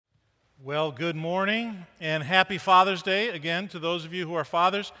Well, good morning and happy Father's Day again to those of you who are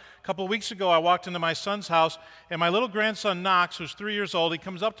fathers. A couple of weeks ago, I walked into my son's house, and my little grandson Knox, who's 3 years old, he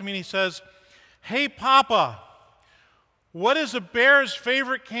comes up to me and he says, "Hey, Papa, what is a bear's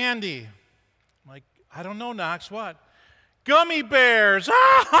favorite candy?" I'm like, "I don't know, Knox, what?" "Gummy bears!"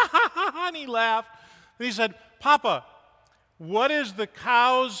 And he laughed. And he said, "Papa, what is the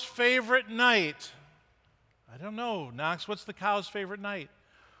cow's favorite night?" "I don't know, Knox, what's the cow's favorite night?"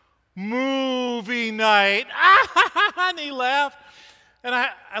 "Movie night." And he laughed. And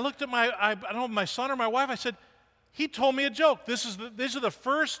I looked at I don't know, my son or my wife. I said, he told me a joke. These are the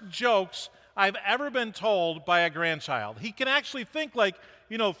first jokes I've ever been told by a grandchild. He can actually think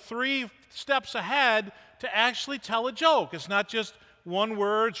 3 steps ahead to actually tell a joke. It's not just one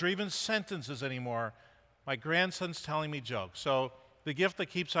words or even sentences anymore. My grandson's telling me jokes. So the gift that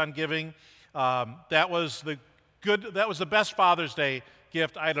keeps on giving, that was the best Father's Day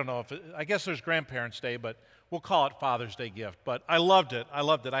gift. I don't know I guess there's Grandparents' Day, but we'll call it Father's Day gift. But I loved it.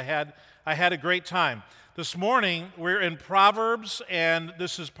 I had a great time. This morning we're in Proverbs, and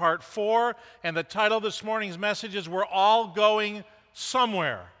this is part 4. And the title of this morning's message is "We're All Going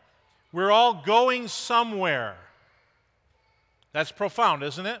Somewhere." We're all going somewhere. That's profound,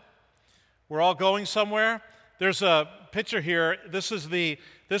 isn't it? We're all going somewhere. There's a picture here. This is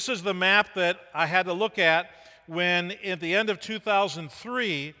the map that I had to look at when, at the end of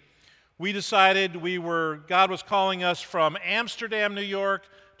 2003, we decided God was calling us from Amsterdam, New York,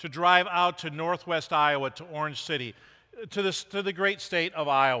 to drive out to northwest Iowa, to Orange City, to the great state of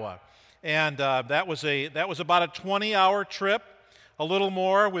Iowa. And that was about a 20-hour trip, a little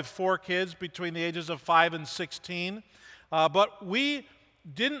more, with 4 kids between the ages of 5 and 16. But we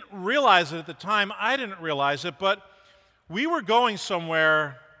didn't realize it at the time. I didn't realize it, but we were going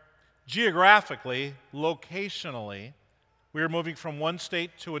somewhere. Geographically, locationally, we were moving from one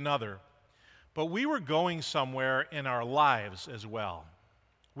state to another. But we were going somewhere in our lives as well.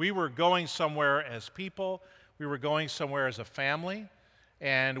 We were going somewhere as people. We were going somewhere as a family.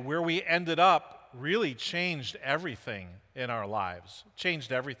 And where we ended up really changed everything in our lives.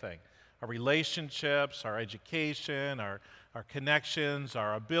 Changed everything. Our relationships, our education, our connections,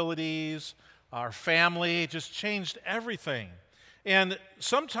 our abilities, our family, just changed everything. And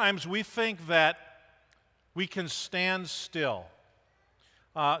sometimes we think that we can stand still.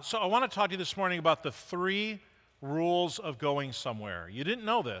 So I want to talk to you this morning about the 3 rules of going somewhere. You didn't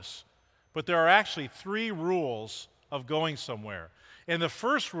know this, but there are actually 3 rules of going somewhere. And the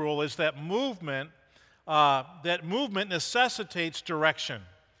first rule is that movement necessitates direction.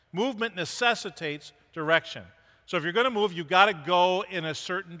 Movement necessitates direction. So if you're going to move, you've got to go in a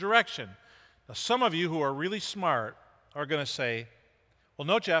certain direction. Now, some of you who are really smart are going to say, "Well,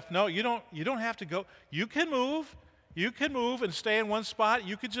 no, Jeff, no, you don't have to go. You can move and stay in one spot.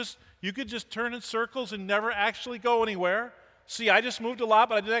 You could just turn in circles and never actually go anywhere. See, I just moved a lot,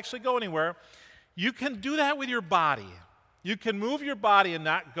 but I didn't actually go anywhere." You can do that with your body. You can move your body and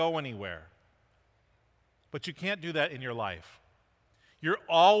not go anywhere. But you can't do that in your life. You're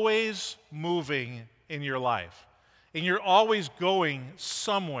always moving in your life. And you're always going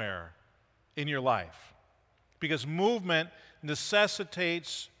somewhere in your life. Because movement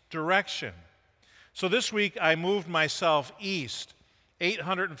necessitates direction. So this week I moved myself east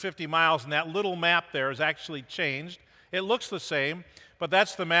 850 miles, and that little map there has actually changed. It looks the same, but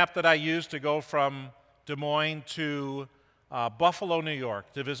that's the map that I used to go from Des Moines to Buffalo, New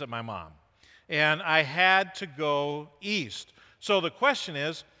York, to visit my mom. And I had to go east. So the question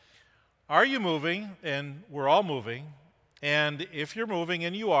is, are you moving? And we're all moving. And if you're moving,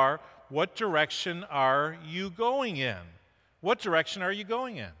 and you are, what direction are you going in? What direction are you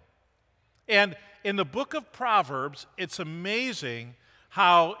going in? And in the book of Proverbs, it's amazing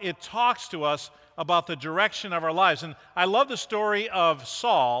how it talks to us about the direction of our lives. And I love the story of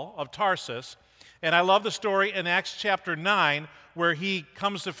Saul of Tarsus, and I love the story in Acts chapter 9 where he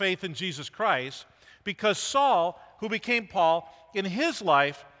comes to faith in Jesus Christ, because Saul, who became Paul, in his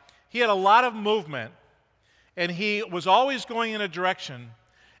life, he had a lot of movement, and he was always going in a direction,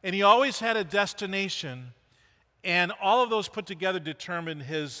 and he always had a destination, and all of those put together determined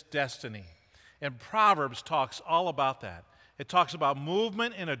his destiny. And Proverbs talks all about that. It talks about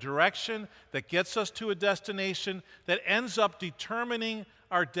movement in a direction that gets us to a destination that ends up determining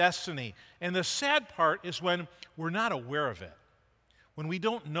our destiny. And the sad part is when we're not aware of it, when we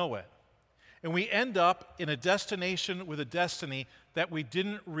don't know it, and we end up in a destination with a destiny that we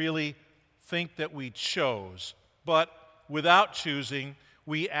didn't really think that we chose, but without choosing,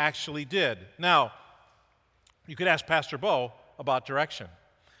 we actually did. Now, you could ask Pastor Bo about direction.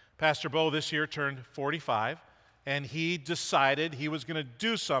 Pastor Bo this year turned 45, and he decided he was going to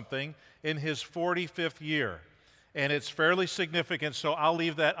do something in his 45th year. And it's fairly significant, so I'll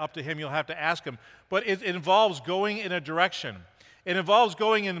leave that up to him. You'll have to ask him. But it involves going in a direction. It involves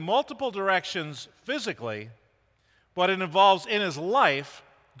going in multiple directions physically, but it involves in his life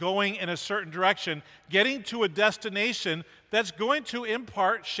going in a certain direction, getting to a destination that's going to in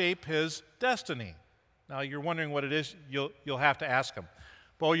part shape his destiny. Now, you're wondering what it is. You'll have to ask him.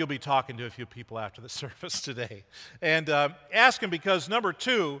 Well, you'll be talking to a few people after the service today. And ask him because, number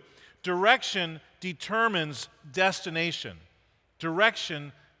two, direction determines destination.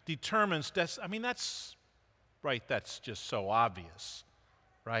 Direction determines that's right, that's just so obvious,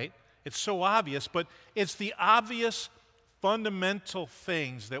 right? It's so obvious, but it's the obvious fundamental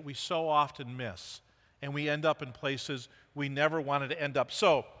things that we so often miss, and we end up in places we never wanted to end up.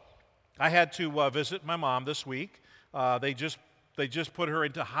 So, I had to visit my mom this week. They just put her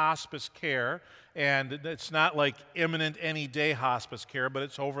into hospice care, and it's not like imminent any day hospice care, but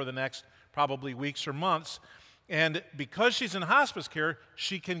it's over the next probably weeks or months. And because she's in hospice care,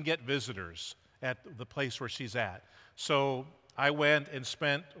 she can get visitors at the place where she's at. So I went and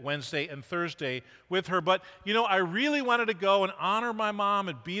spent Wednesday and Thursday with her. But, I really wanted to go and honor my mom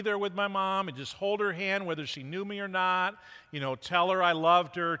and be there with my mom and just hold her hand whether she knew me or not. Tell her I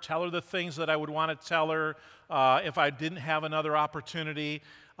loved her, tell her the things that I would want to tell her if I didn't have another opportunity.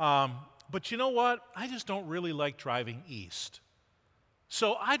 But you know what? I just don't really like driving east.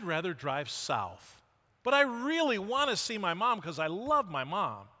 So I'd rather drive south. But I really want to see my mom because I love my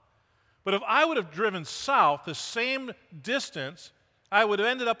mom. But if I would have driven south the same distance, I would have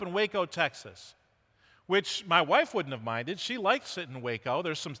ended up in Waco, Texas, which my wife wouldn't have minded. She likes it in Waco.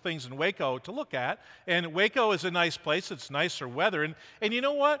 There's some things in Waco to look at. And Waco is a nice place. It's nicer weather. And you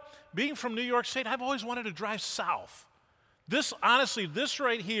know what? Being from New York State, I've always wanted to drive south. This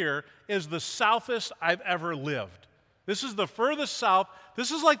right here is the southest I've ever lived. This is the furthest south. This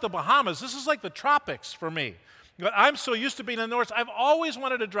is like the Bahamas. This is like the tropics for me. I'm so used to being in the north. I've always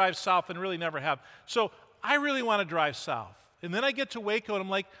wanted to drive south and really never have. So I really want to drive south. And then I get to Waco and I'm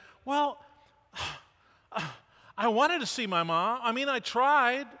like, well, I wanted to see my mom. I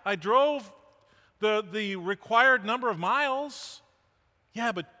tried. I drove the required number of miles.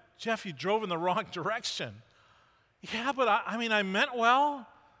 Yeah, but Jeff, you drove in the wrong direction. Yeah, but I meant well.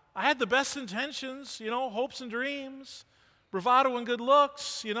 I had the best intentions, hopes and dreams, bravado and good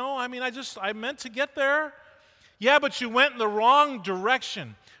looks, I meant to get there. Yeah, but you went in the wrong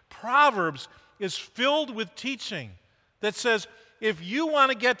direction. Proverbs is filled with teaching that says if you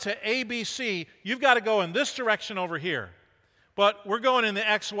want to get to ABC, you've got to go in this direction over here. But we're going in the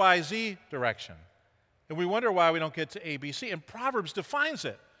XYZ direction. And we wonder why we don't get to ABC. And Proverbs defines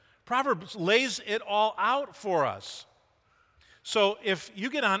it. Proverbs lays it all out for us. So if you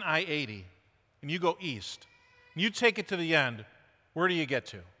get on I-80 and you go east, and you take it to the end, where do you get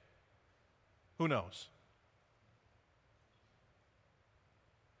to? Who knows?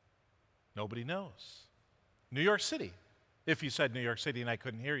 Nobody knows. New York City, if you said New York City and I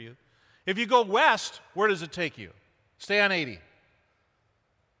couldn't hear you. If you go west, where does it take you? Stay on 80.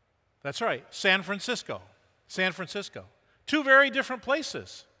 That's right, San Francisco. San Francisco. Two very different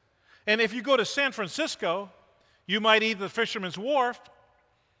places. And if you go to San Francisco, you might eat the Fisherman's Wharf,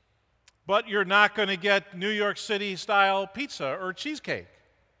 but you're not going to get New York City-style pizza or cheesecake.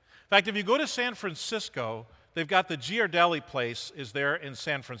 In fact, if you go to San Francisco, they've got the Ghirardelli place is there in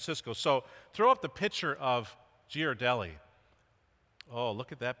San Francisco. So throw up the picture of Ghirardelli. Oh,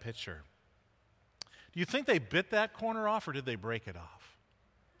 look at that picture. Do you think they bit that corner off or did they break it off?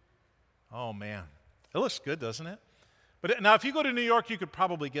 Oh, man. It looks good, doesn't it? But now, if you go to New York, you could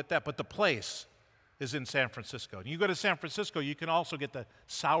probably get that, but the place is in San Francisco. And you go to San Francisco, you can also get the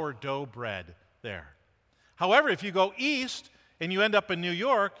sourdough bread there. However, if you go east and you end up in New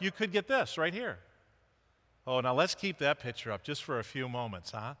York, you could get this right here. Oh, now let's keep that picture up just for a few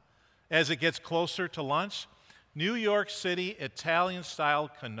moments, huh? As it gets closer to lunch, New York City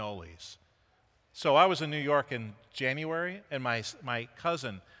Italian-style cannolis. So I was in New York in January, and my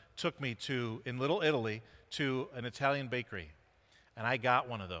cousin took me in Little Italy to an Italian bakery, and I got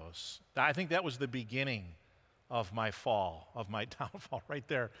one of those. I think that was the beginning of my fall, of my downfall right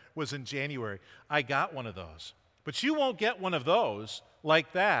there, was in January. I got one of those. But you won't get one of those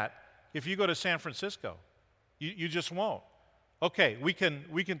like that if you go to San Francisco. You just won't. Okay, we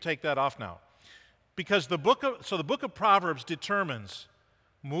can take that off now. Because the book of Proverbs determines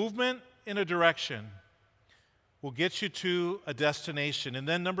movement in a direction will get you to a destination. And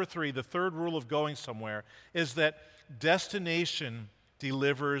then number 3, the third rule of going somewhere is that destination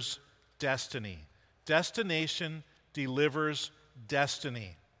delivers destiny. Destination delivers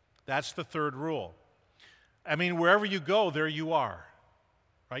destiny. That's the third rule. I mean, wherever you go, there you are.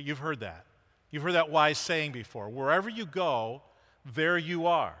 Right? You've heard that. You've heard that wise saying before. Wherever you go, there you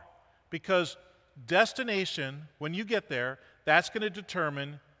are. Because destination, when you get there, that's going to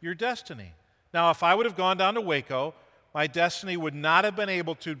determine your destiny. Now, if I would have gone down to Waco, my destiny would not have been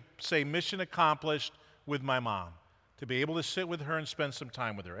able to say mission accomplished with my mom, to be able to sit with her and spend some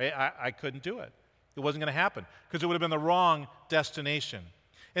time with her. I couldn't do it. It wasn't going to happen because it would have been the wrong destination.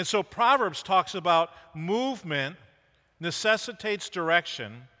 And so Proverbs talks about movement necessitates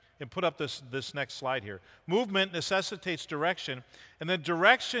direction. And put up this next slide here. Movement necessitates direction, and then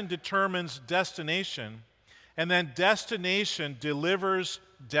direction determines destination, and then destination delivers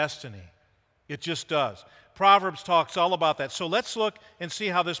destiny. It just does. Proverbs talks all about that. So let's look and see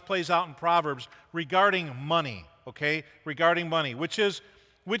how this plays out in Proverbs regarding money, okay? Regarding money, which is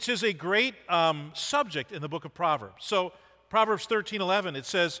a great subject in the book of Proverbs. So Proverbs 13:11, it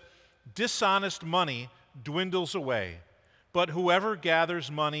says, "Dishonest money dwindles away, but whoever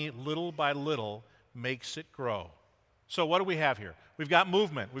gathers money little by little makes it grow." So what do we have here? We've got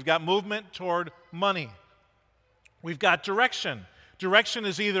movement. We've got movement toward money. We've got direction. Direction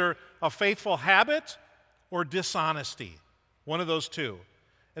is either a faithful habit or dishonesty, one of those two.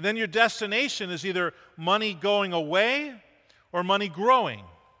 And then your destination is either money going away or money growing.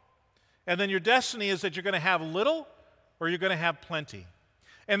 And then your destiny is that you're going to have little or you're going to have plenty.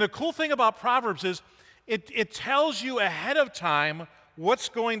 And the cool thing about Proverbs is it tells you ahead of time what's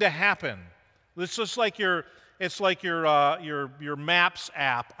going to happen. It's just like your Maps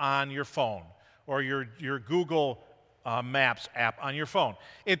app on your phone or your Google Maps app on your phone.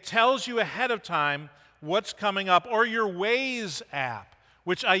 It tells you ahead of time what's coming up, or your Waze app,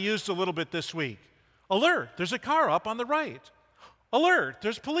 which I used a little bit this week. Alert, there's a car up on the right. Alert,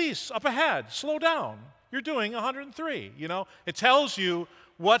 there's police up ahead. Slow down. You're doing 103, It tells you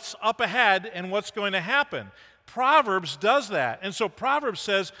what's up ahead and what's going to happen. Proverbs does that. And so Proverbs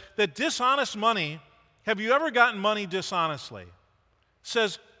says that dishonest money, have you ever gotten money dishonestly?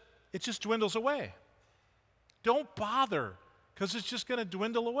 Says it just dwindles away. Don't bother, because it's just going to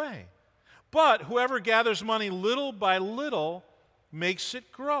dwindle away. But whoever gathers money little by little makes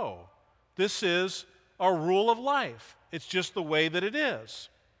it grow. This is a rule of life. It's just the way that it is.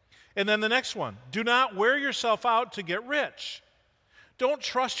 And then the next one, do not wear yourself out to get rich. Don't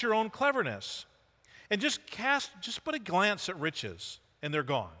trust your own cleverness. And just put a glance at riches, and they're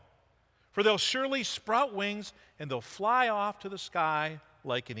gone. For they'll surely sprout wings, and they'll fly off to the sky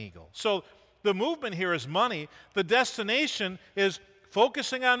like an eagle. So the movement here is money. The destination is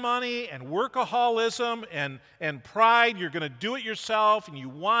focusing on money and workaholism and pride. You're going to do it yourself, and you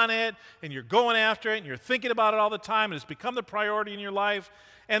want it, and you're going after it, and you're thinking about it all the time, and it's become the priority in your life.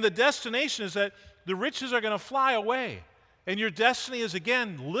 And the destination is that the riches are going to fly away. And your destiny is,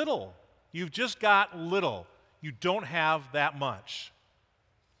 again, little. You've just got little. You don't have that much.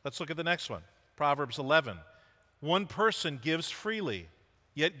 Let's look at the next one. Proverbs 11. One person gives freely,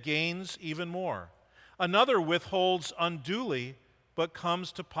 yet gains even more. Another withholds unduly, but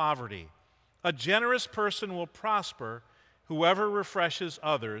comes to poverty. A generous person will prosper. Whoever refreshes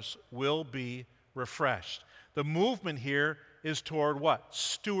others will be refreshed. The movement here is toward what?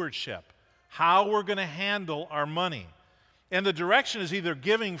 Stewardship. How we're going to handle our money. And the direction is either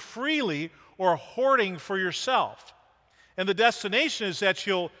giving freely or hoarding for yourself. And the destination is that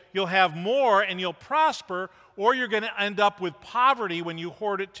you'll have more and you'll prosper, or you're going to end up with poverty when you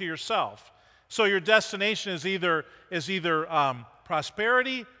hoard it to yourself. So your destination is either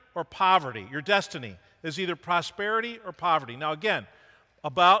prosperity or poverty. Your destiny is either prosperity or poverty. Now again,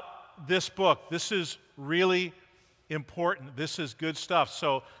 about this book, this is really important. This is good stuff.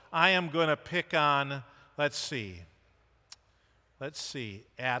 So I am going to pick on, let's see,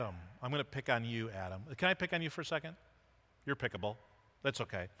 Adam. I'm going to pick on you, Adam. Can I pick on you for a second? You're pickable. That's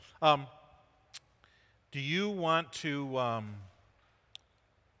okay. Do you want to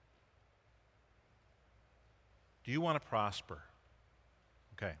prosper?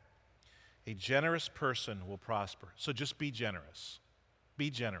 Okay. A generous person will prosper. So just be generous.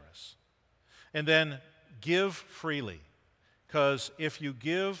 Be generous. And then give freely. Because if you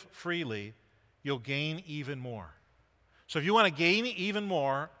give freely, you'll gain even more. So if you want to gain even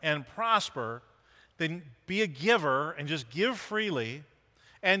more and prosper, then be a giver and just give freely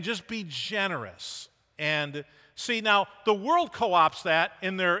and just be generous. And see, now the world co-opts that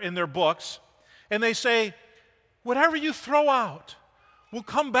in their books, and they say, whatever you throw out will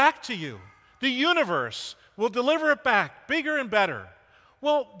come back to you. The universe will deliver it back, bigger and better.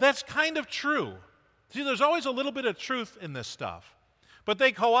 Well, that's kind of true. See, there's always a little bit of truth in this stuff. But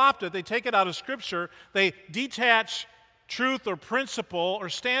they co-opt it, they take it out of Scripture, they detach truth or principle or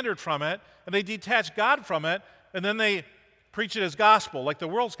standard from it, and they detach God from it, and then they preach it as gospel, like the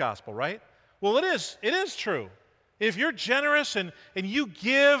world's gospel, right? Well, it is true. If you're generous and you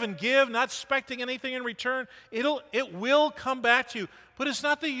give and give, not expecting anything in return, it will come back to you. But it's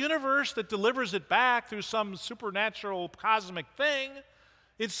not the universe that delivers it back through some supernatural cosmic thing.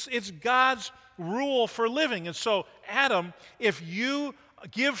 It's God's rule for living. And so, Adam, if you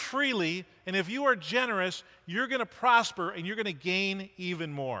give freely and if you are generous, you're going to prosper and you're going to gain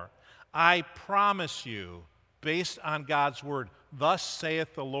even more. I promise you, based on God's word, thus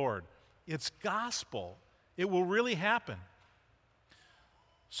saith the Lord. It's gospel. It will really happen.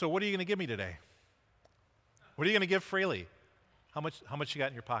 So what are you going to give me today? What are you going to give freely? How much you got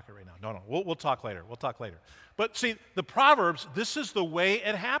in your pocket right now? No. We'll talk later. We'll talk later. But see, the Proverbs, this is the way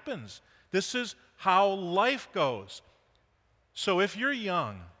it happens. This is how life goes. So if you're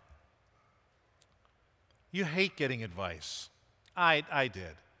young, you hate getting advice. I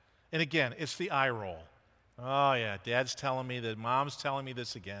did. And again, it's the eye roll. Oh, yeah, Dad's telling me that, Mom's telling me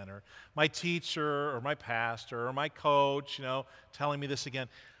this again, or my teacher, or my pastor, or my coach, telling me this again.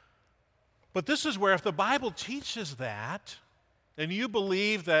 But this is where if the Bible teaches that, and you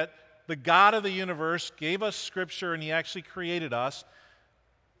believe that the God of the universe gave us Scripture and He actually created us,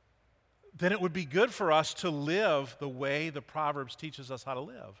 then it would be good for us to live the way the Proverbs teaches us how to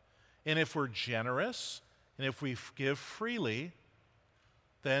live. And if we're generous, and if we give freely,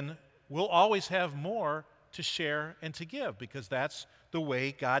 then we'll always have more to share and to give, because that's the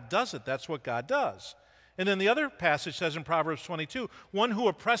way God does it. That's what God does. And then the other passage says in Proverbs 22, one who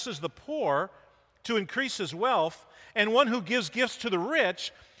oppresses the poor to increase his wealth, and one who gives gifts to the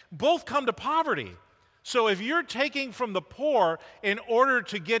rich, both come to poverty. So if you're taking from the poor in order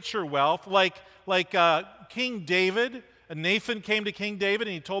to get your wealth, like King David, Nathan came to King David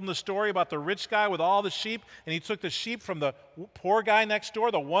and he told him the story about the rich guy with all the sheep, and he took the sheep from the poor guy next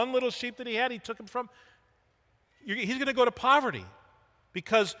door, the one little sheep that he had, he took him from. He's going to go to poverty,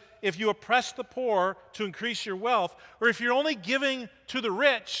 because if you oppress the poor to increase your wealth, or if you're only giving to the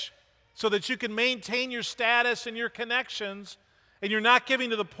rich so that you can maintain your status and your connections, and you're not giving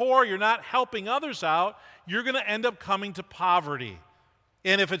to the poor, you're not helping others out, you're going to end up coming to poverty.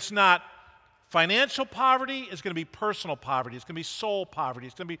 And if it's not financial poverty, it's going to be personal poverty, it's going to be soul poverty,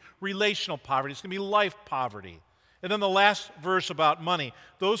 it's going to be relational poverty, it's going to be life poverty. And then the last verse about money,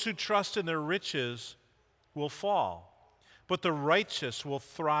 those who trust in their riches will fall, but the righteous will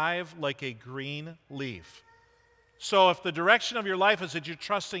thrive like a green leaf. So if the direction of your life is that you're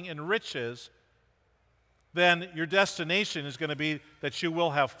trusting in riches, then your destination is going to be that you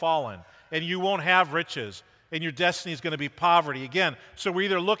will have fallen, and you won't have riches, and your destiny is going to be poverty again. So we're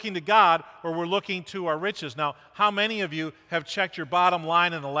either looking to God or we're looking to our riches. Now, how many of you have checked your bottom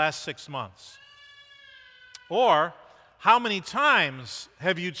line in the last 6 months? Or how many times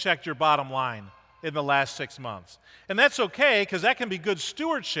have you checked your bottom line in the last 6 months? And that's okay, because that can be good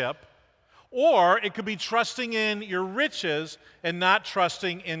stewardship, or it could be trusting in your riches and not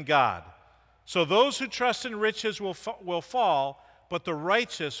trusting in God. So those who trust in riches will fall, but the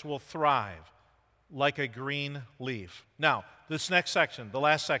righteous will thrive like a green leaf. Now, this next section, the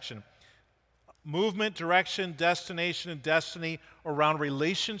last section, movement, direction, destination, and destiny around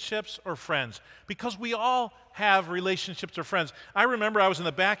relationships or friends. Because we all have relationships or friends. I remember I was in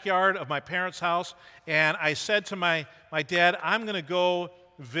the backyard of my parents' house, and I said to my dad, I'm going to go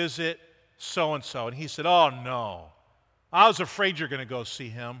visit so-and-so. And he said, oh, no. I was afraid you're going to go see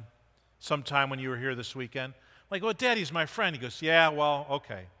him sometime when you were here this weekend. I'm like, well, Daddy's my friend. He goes, yeah, well,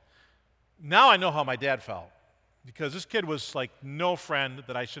 okay. Now I know how my dad felt, because this kid was like no friend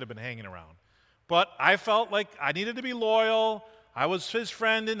that I should have been hanging around. But I felt like I needed to be loyal. I was his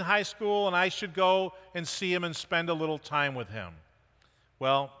friend in high school, and I should go and see him and spend a little time with him.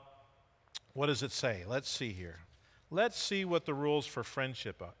 Well, what does it say? Let's see here. Let's see what the rules for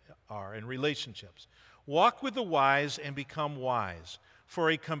friendship are and relationships. Walk with the wise and become wise, for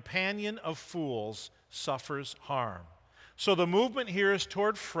a companion of fools suffers harm. So the movement here is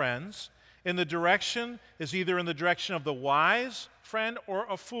toward friends, and the direction is either in the direction of the wise friend or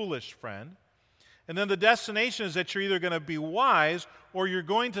a foolish friend. And then the destination is that you're either going to be wise or you're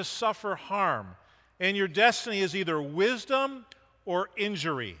going to suffer harm. And your destiny is either wisdom or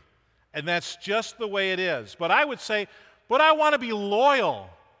injury. And that's just the way it is. But I would say, but I want to be loyal.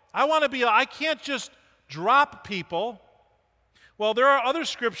 I can't just drop people. Well, there are other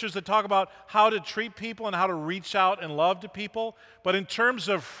scriptures that talk about how to treat people and how to reach out and love to people. But in terms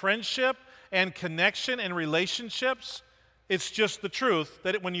of friendship and connection and relationships, it's just the truth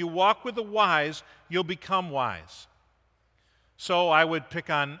that when you walk with the wise, you'll become wise. So I would pick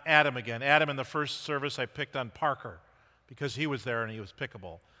on Adam again. Adam, in the first service, I picked on Parker because he was there and he was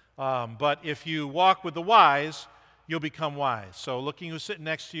pickable. But if you walk with the wise, you'll become wise. So looking who's sitting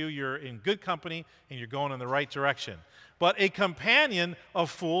next to you, you're in good company and you're going in the right direction. But a companion of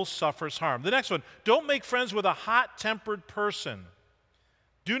fools suffers harm. The next one, don't make friends with a hot-tempered person.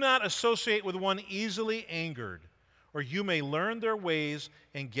 Do not associate with one easily angered, or you may learn their ways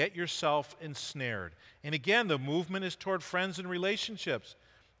and get yourself ensnared. And again, the movement is toward friends and relationships.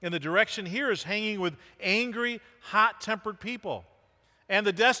 And the direction here is hanging with angry, hot-tempered people. And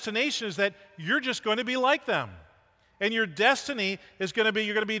the destination is that you're just going to be like them. And your destiny is going to be,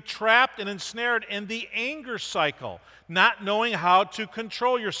 you're going to be trapped and ensnared in the anger cycle, not knowing how to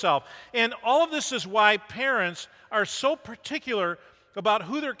control yourself. And all of this is why parents are so particular about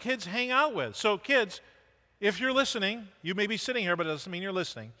who their kids hang out with. So kids, if you're listening, you may be sitting here, but it doesn't mean you're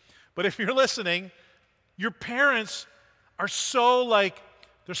listening. But if you're listening, your parents are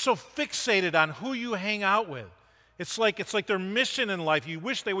they're so fixated on who you hang out with. It's like their mission in life. You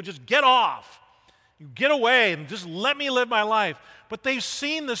wish they would just get off. You get away and just let me live my life. But they've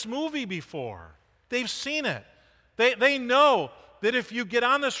seen this movie before. They've seen it. They know that if you get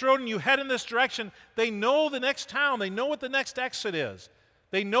on this road and you head in this direction, they know the next town. They know what the next exit is.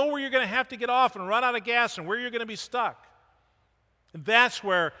 They know where you're going to have to get off and run out of gas and where you're going to be stuck. And that's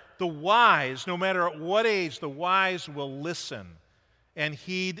where the wise, no matter at what age, the wise will listen and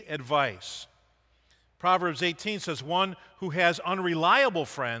heed advice. Proverbs 18 says, one who has unreliable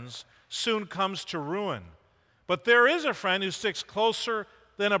friends soon comes to ruin. But there is a friend who sticks closer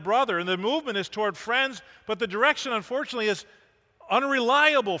than a brother. And the movement is toward friends, but the direction, unfortunately, is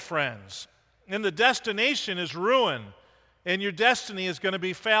unreliable friends. And the destination is ruin. And your destiny is going to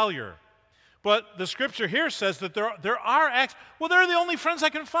be failure. But the scripture here says that they're the only friends I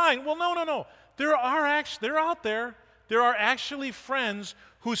can find. Well, no. They're out there. There are actually friends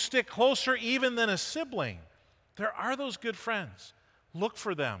who stick closer even than a sibling. There are those good friends. Look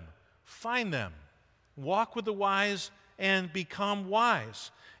for them. Find them. Walk with the wise and become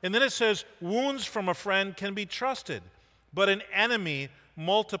wise. And then it says, wounds from a friend can be trusted, but an enemy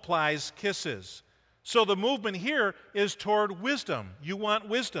multiplies kisses. So the movement here is toward wisdom. You want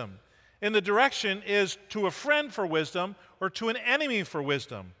wisdom. And the direction is to a friend for wisdom or to an enemy for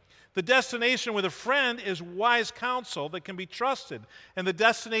wisdom. The destination with a friend is wise counsel that can be trusted. And the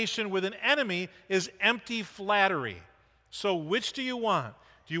destination with an enemy is empty flattery. So which do you want?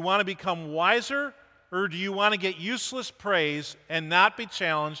 Do you want to become wiser, or do you want to get useless praise and not be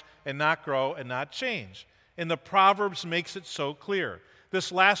challenged and not grow and not change? And the Proverbs makes it so clear. This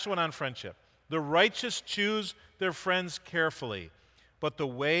last one on friendship. The righteous choose their friends carefully, but the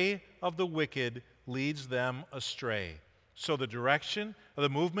way of the wicked leads them astray. So the direction of the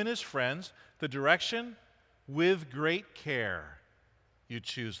movement is friends. The direction, with great care, you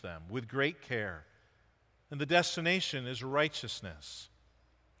choose them, with great care. And the destination is righteousness.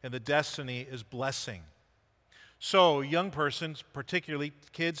 And the destiny is blessing. So young persons, particularly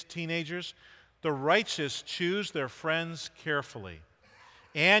kids, teenagers, the righteous choose their friends carefully.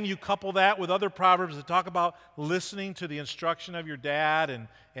 And you couple that with other proverbs that talk about listening to the instruction of your dad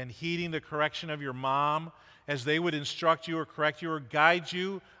and heeding the correction of your mom as they would instruct you or correct you or guide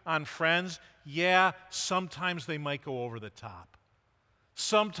you on friends. Yeah, sometimes they might go over the top.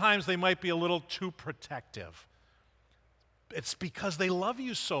 Sometimes they might be a little too protective. It's because they love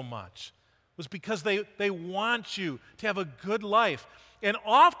you so much. It's because they want you to have a good life. And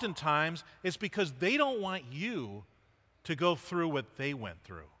oftentimes, it's because they don't want you to go through what they went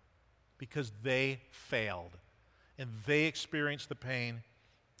through, because they failed and they experienced the pain,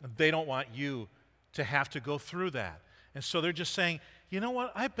 and they don't want you to have to go through that. And so they're just saying, you know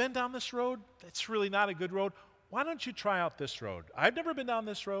what, I've been down this road. It's really not a good road. Why don't you try out this road? I've never been down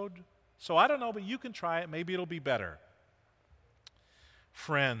this road, so I don't know, but you can try it. Maybe it'll be better.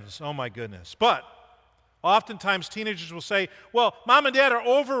 Friends, oh my goodness. But oftentimes teenagers will say, well, mom and dad are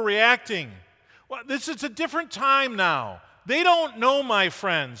overreacting. Well, this is a different time now. They don't know my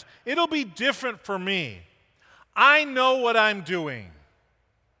friends. It'll be different for me. I know what I'm doing.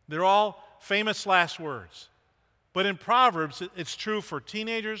 They're all famous last words. But in Proverbs, it's true for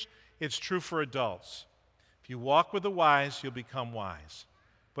teenagers, it's true for adults. If you walk with the wise, you'll become wise.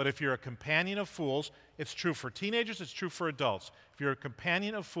 But if you're a companion of fools, it's true for teenagers, it's true for adults. If you're a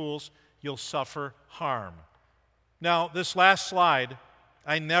companion of fools, you'll suffer harm. Now, this last slide,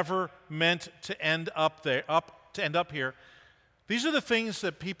 I never meant to end up here. These are the things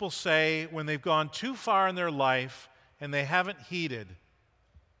that people say when they've gone too far in their life and they haven't heeded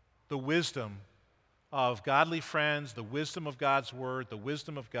the wisdom of godly friends, the wisdom of God's word, the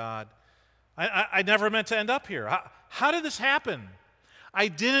wisdom of God. I never meant to end up here. How did this happen? I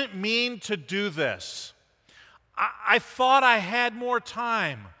didn't mean to do this. I thought I had more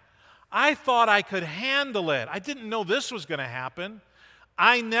time. I thought I could handle it. I didn't know this was going to happen.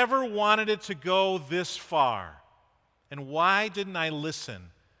 I never wanted it to go this far. And why didn't I listen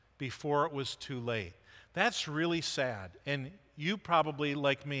before it was too late? That's really sad. And you probably,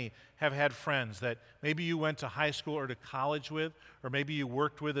 like me, have had friends that maybe you went to high school or to college with, or maybe you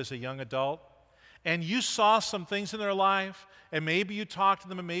worked with as a young adult, and you saw some things in their life, and maybe you talked to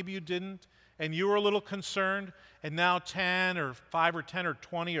them and maybe you didn't, and you were a little concerned, and now 10 or 5 or 10 or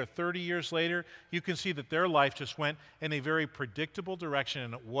 20 or 30 years later, you can see that their life just went in a very predictable direction,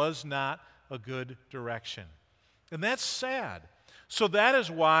 and it was not a good direction. And that's sad. So that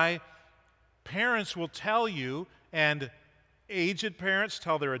is why parents will tell you, and aged parents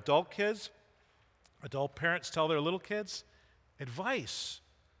tell their adult kids, adult parents tell their little kids, advice,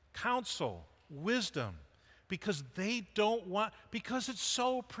 counsel, wisdom, because they don't want, because it's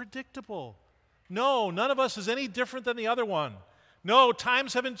so predictable. No, none of us is any different than the other one. No,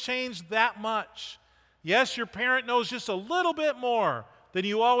 times haven't changed that much. Yes, your parent knows just a little bit more than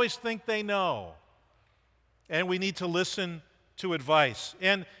you always think they know. And we need to listen to advice.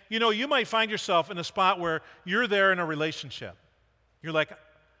 And, you might find yourself in a spot where you're there in a relationship. You're like,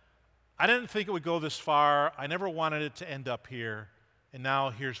 I didn't think it would go this far. I never wanted it to end up here. And now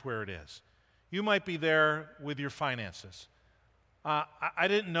here's where it is. You might be there with your finances. I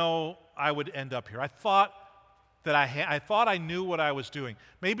didn't know I would end up here. I thought that I thought I knew what I was doing.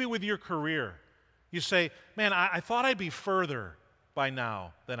 Maybe with your career. You say, man, I thought I'd be further by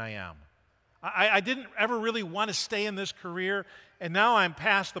now than I am. I didn't ever really want to stay in this career, and now I'm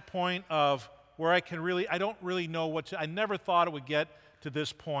past the point of where I don't really know I never thought it would get to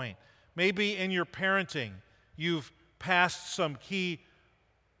this point. Maybe in your parenting, you've passed some key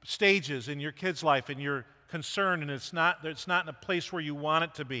stages in your kid's life and you're concerned and it's not in a place where you want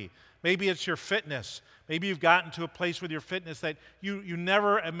it to be. Maybe it's your fitness. Maybe you've gotten to a place with your fitness that you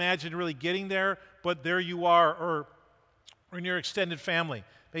never imagined really getting there, but there you are, or in your extended family.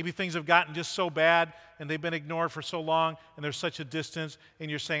 Maybe things have gotten just so bad and they've been ignored for so long and there's such a distance and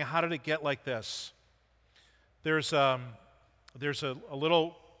you're saying, how did it get like this? There's a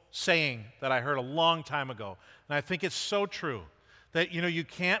little saying that I heard a long time ago, and I think it's so true, that you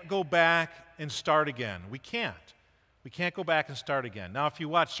can't go back and start again. We can't. We can't go back and start again. Now, if you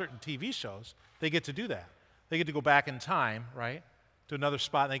watch certain TV shows, they get to do that. They get to go back in time, right, to another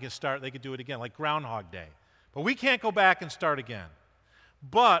spot and they could do it again, like Groundhog Day. But we can't go back and start again.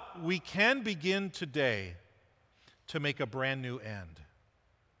 But we can begin today to make a brand new end.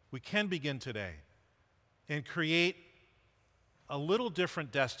 We can begin today and create a little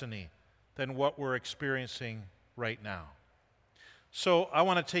different destiny than what we're experiencing right now. So I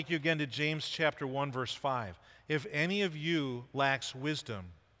want to take you again to James chapter 1, verse 5. If any of you lacks wisdom,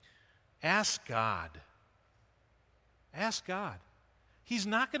 ask God. Ask God. He's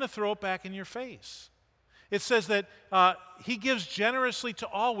not going to throw it back in your face. It says that he gives generously to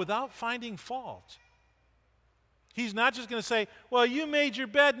all without finding fault. He's not just going to say, well, you made your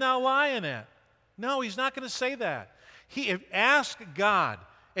bed, now lie in it. No, he's not going to say that. Ask God,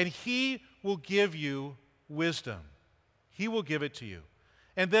 and he will give you wisdom. He will give it to you.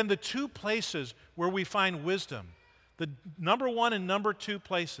 And then the two places where we find wisdom, the number one and number two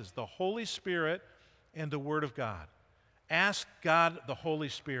places, the Holy Spirit and the Word of God. Ask God, the Holy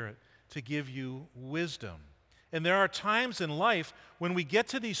Spirit, to give you wisdom. And there are times in life when we get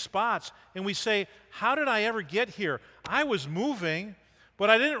to these spots and we say, how did I ever get here? I was moving, but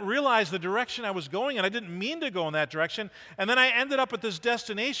I didn't realize the direction I was going, and I didn't mean to go in that direction. And then I ended up at this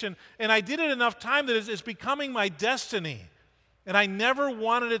destination, and I did it enough time that it's becoming my destiny. And I never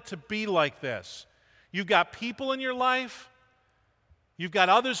wanted it to be like this. You've got people in your life, you've got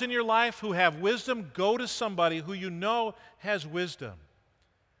others in your life who have wisdom. Go to somebody who you know has wisdom.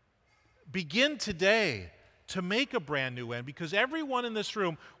 Begin today to make a brand new end, because everyone in this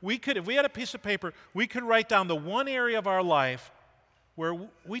room, if we had a piece of paper, we could write down the one area of our life where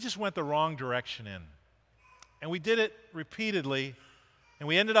we just went the wrong direction in. And we did it repeatedly, and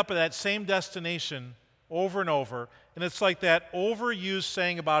we ended up at that same destination over and over. And it's like that overused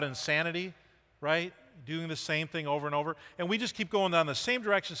saying about insanity, right? Doing the same thing over and over. And we just keep going down the same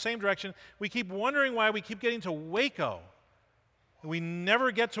direction. We keep wondering why we keep getting to Waco. We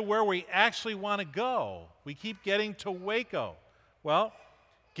never get to where we actually want to go. We keep getting to Waco. Well,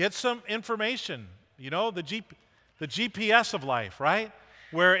 get some information, the GPS of life, right?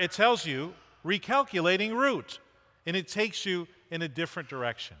 Where it tells you recalculating route, and it takes you in a different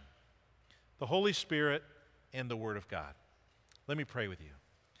direction. The Holy Spirit and the Word of God. Let me pray with you.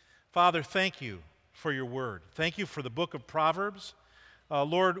 Father, thank you for your Word. Thank you for the book of Proverbs.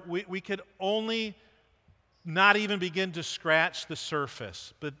 Lord, we could only not even begin to scratch the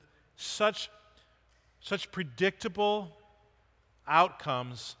surface, but such predictable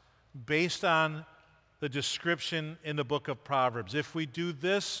outcomes based on the description in the book of Proverbs. If we do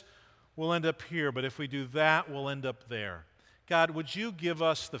this, we'll end up here, but if we do that, we'll end up there. God, would you give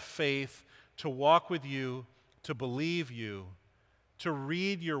us the faith to walk with you, to believe you, to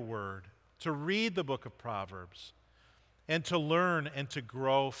read your word, to read the book of Proverbs, and to learn and to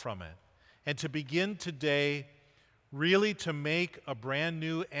grow from it, and to begin today really to make a brand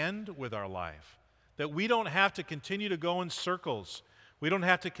new end with our life, that we don't have to continue to go in circles. We don't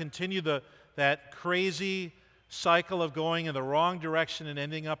have to continue that crazy cycle of going in the wrong direction and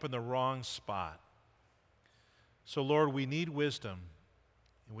ending up in the wrong spot. So, Lord, we need wisdom,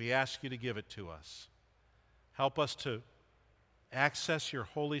 and we ask you to give it to us. Help us to access your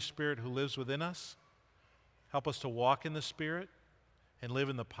Holy Spirit who lives within us. Help us to walk in the Spirit and live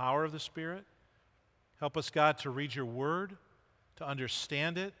in the power of the Spirit. Help us, God, to read your word, to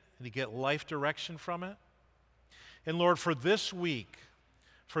understand it, and to get life direction from it. And Lord, for this week,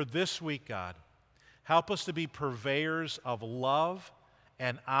 God, help us to be purveyors of love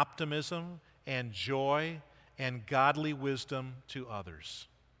and optimism and joy and godly wisdom to others.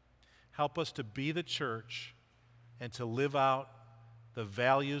 Help us to be the church and to live out the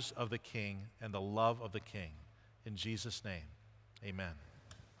values of the King and the love of the King. In Jesus' name, amen.